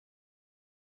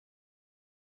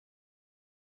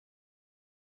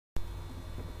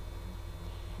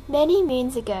Many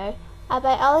moons ago, our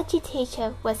biology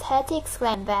teacher was heard to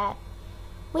exclaim that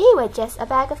we were just a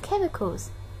bag of chemicals.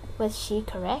 Was she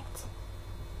correct?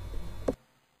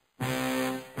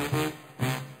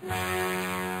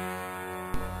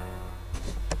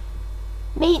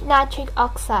 Meet nitric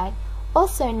oxide,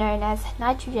 also known as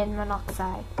nitrogen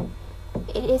monoxide.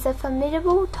 It is a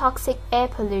formidable toxic air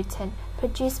pollutant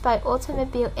produced by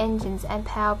automobile engines and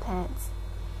power plants.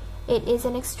 It is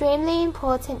an extremely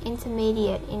important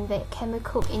intermediate in the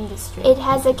chemical industry. It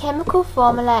has a chemical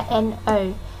formula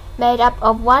NO, made up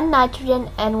of 1 nitrogen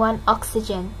and 1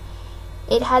 oxygen.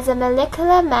 It has a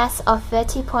molecular mass of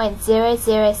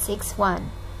 30.0061.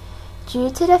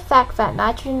 Due to the fact that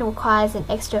nitrogen requires an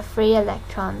extra 3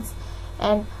 electrons,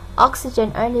 and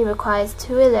oxygen only requires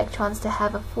 2 electrons to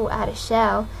have a full outer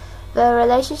shell, the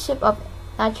relationship of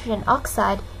nitrogen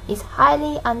oxide is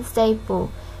highly unstable,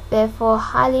 therefore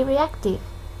highly reactive.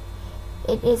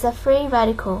 It is a free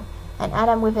radical, an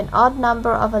atom with an odd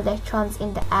number of electrons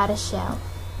in the outer shell.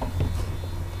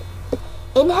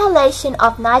 Inhalation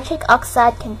of nitric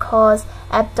oxide can cause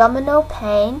abdominal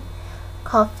pain,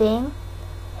 coughing,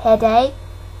 headache,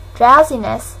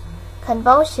 drowsiness,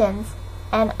 convulsions,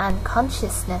 and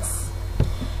unconsciousness.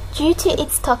 Due to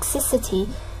its toxicity,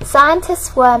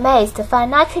 scientists were amazed to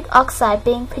find nitric oxide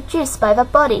being produced by the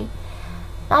body.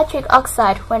 Nitric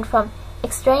oxide went from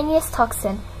extraneous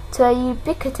toxin to a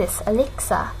ubiquitous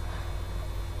elixir.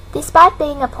 Despite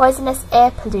being a poisonous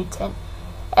air pollutant,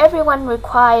 everyone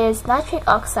requires nitric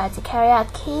oxide to carry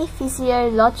out key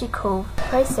physiological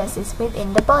processes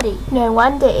within the body. No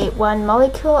wonder it won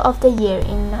Molecule of the Year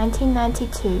in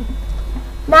 1992.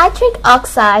 Nitric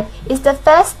oxide is the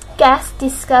first gas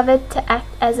discovered to act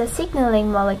as a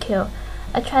signaling molecule,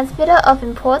 a transmitter of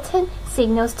important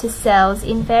signals to cells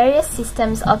in various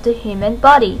systems of the human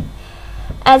body.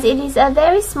 As it is a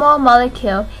very small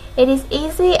molecule, it is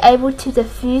easily able to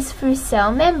diffuse through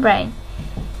cell membrane.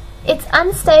 Its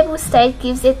unstable state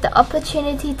gives it the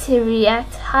opportunity to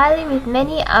react highly with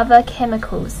many other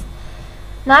chemicals.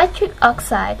 Nitric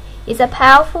oxide is a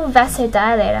powerful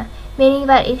vasodilator, meaning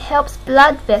that it helps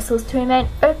blood vessels to remain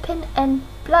open and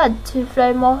blood to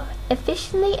flow more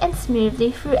efficiently and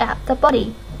smoothly throughout the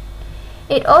body.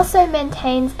 It also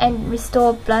maintains and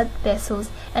restores blood vessels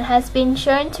and has been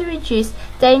shown to reduce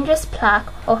dangerous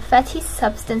plaque or fatty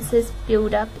substances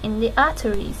buildup in the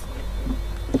arteries.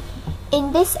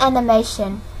 In this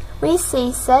animation, we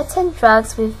see certain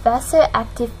drugs with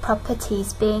vasoactive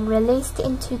properties being released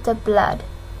into the blood.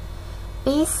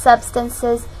 These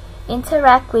substances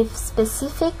interact with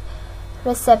specific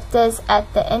receptors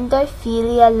at the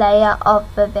endothelial layer of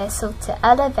the vessel to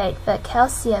elevate the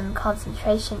calcium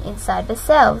concentration inside the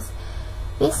cells.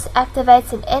 This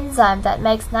activates an enzyme that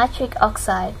makes nitric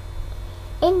oxide.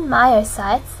 In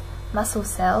myocytes, muscle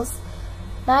cells,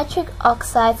 nitric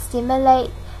oxide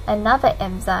stimulates another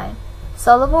enzyme,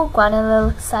 soluble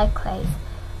guanylyl cyclase.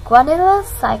 Guanylyl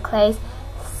cyclase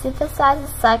synthesizes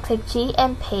cyclic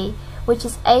GMP, which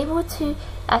is able to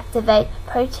activate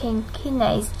protein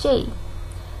kinase G.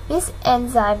 This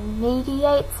enzyme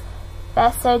mediates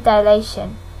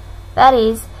vasodilation, that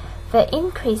is, the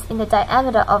increase in the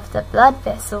diameter of the blood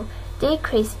vessel,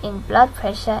 decrease in blood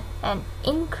pressure, and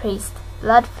increased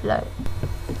blood flow.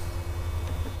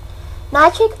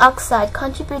 Nitric oxide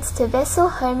contributes to vessel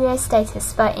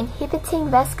homeostasis by inhibiting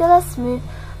vascular smooth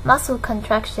muscle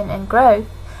contraction and growth,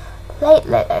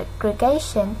 platelet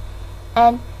aggregation,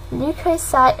 and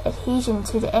leukocyte adhesion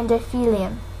to the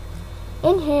endothelium.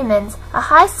 In humans, a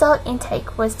high salt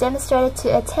intake was demonstrated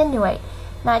to attenuate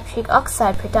nitric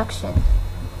oxide production.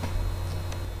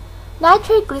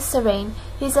 Nitroglycerin,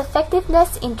 whose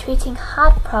effectiveness in treating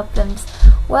heart problems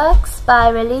works by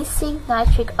releasing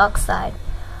nitric oxide,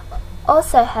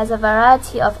 also has a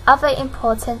variety of other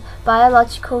important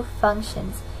biological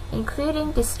functions,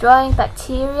 including destroying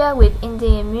bacteria within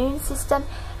the immune system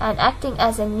and acting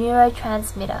as a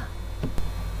neurotransmitter.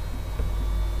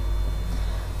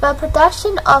 The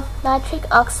production of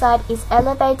nitric oxide is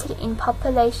elevated in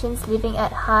populations living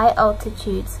at high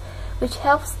altitudes, which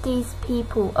helps these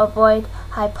people avoid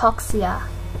hypoxia.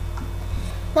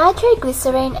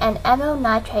 Nitroglycerin and amyl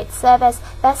nitrate serve as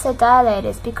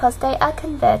vasodilators because they are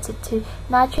converted to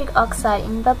nitric oxide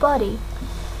in the body.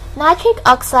 Nitric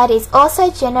oxide is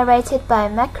also generated by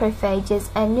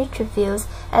macrophages and neutrophils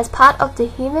as part of the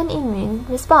human immune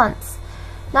response.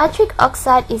 Nitric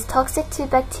oxide is toxic to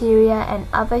bacteria and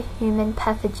other human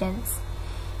pathogens.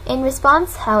 In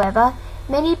response, however,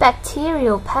 many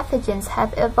bacterial pathogens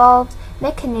have evolved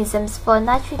mechanisms for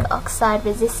nitric oxide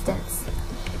resistance.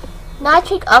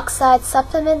 Nitric oxide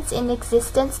supplements in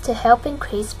existence to help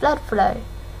increase blood flow.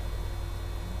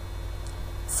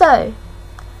 So,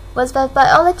 was the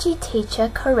biology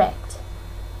teacher correct?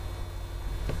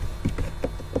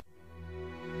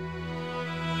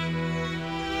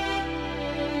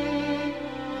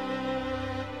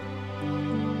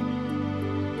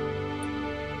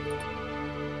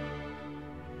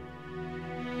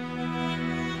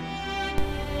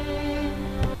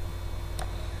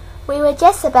 We were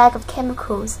just a bag of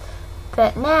chemicals,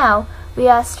 but now we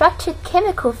are a structured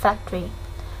chemical factory.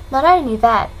 Not only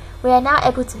that, we are now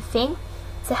able to think,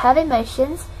 to have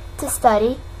emotions, to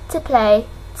study, to play,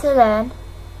 to learn,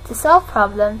 to solve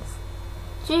problems.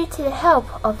 Due to the help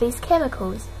of these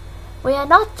chemicals, we are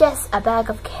not just a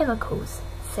bag of chemicals,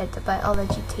 said the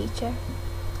biology teacher.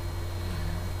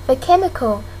 The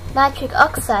chemical nitric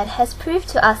oxide has proved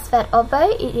to us that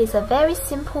although it is a very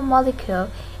simple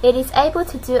molecule, it is able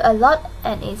to do a lot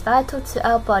and is vital to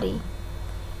our body.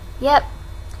 Yep,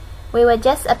 we were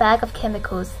just a bag of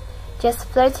chemicals, just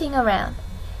floating around.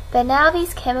 But now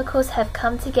these chemicals have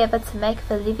come together to make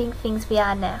the living things we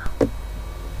are now.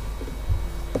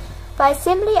 By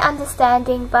simply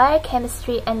understanding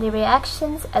biochemistry and the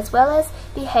reactions as well as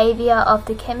behavior of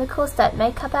the chemicals that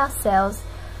make up our cells,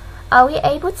 are we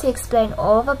able to explain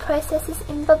all the processes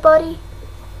in the body?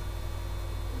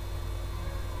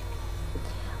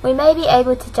 We may be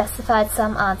able to justify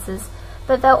some answers,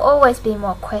 but there will always be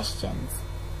more questions.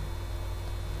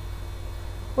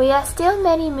 We are still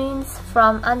many moons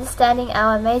from understanding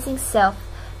our amazing self,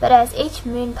 but as each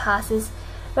moon passes,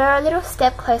 we are a little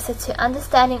step closer to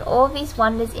understanding all these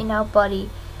wonders in our body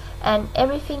and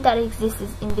everything that exists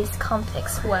in this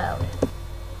complex world.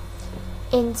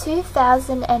 In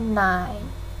 2009.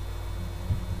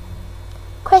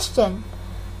 Question: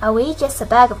 are we just a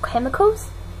bag of chemicals?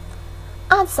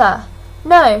 Answer: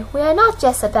 no, we are not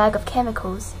just a bag of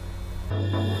chemicals.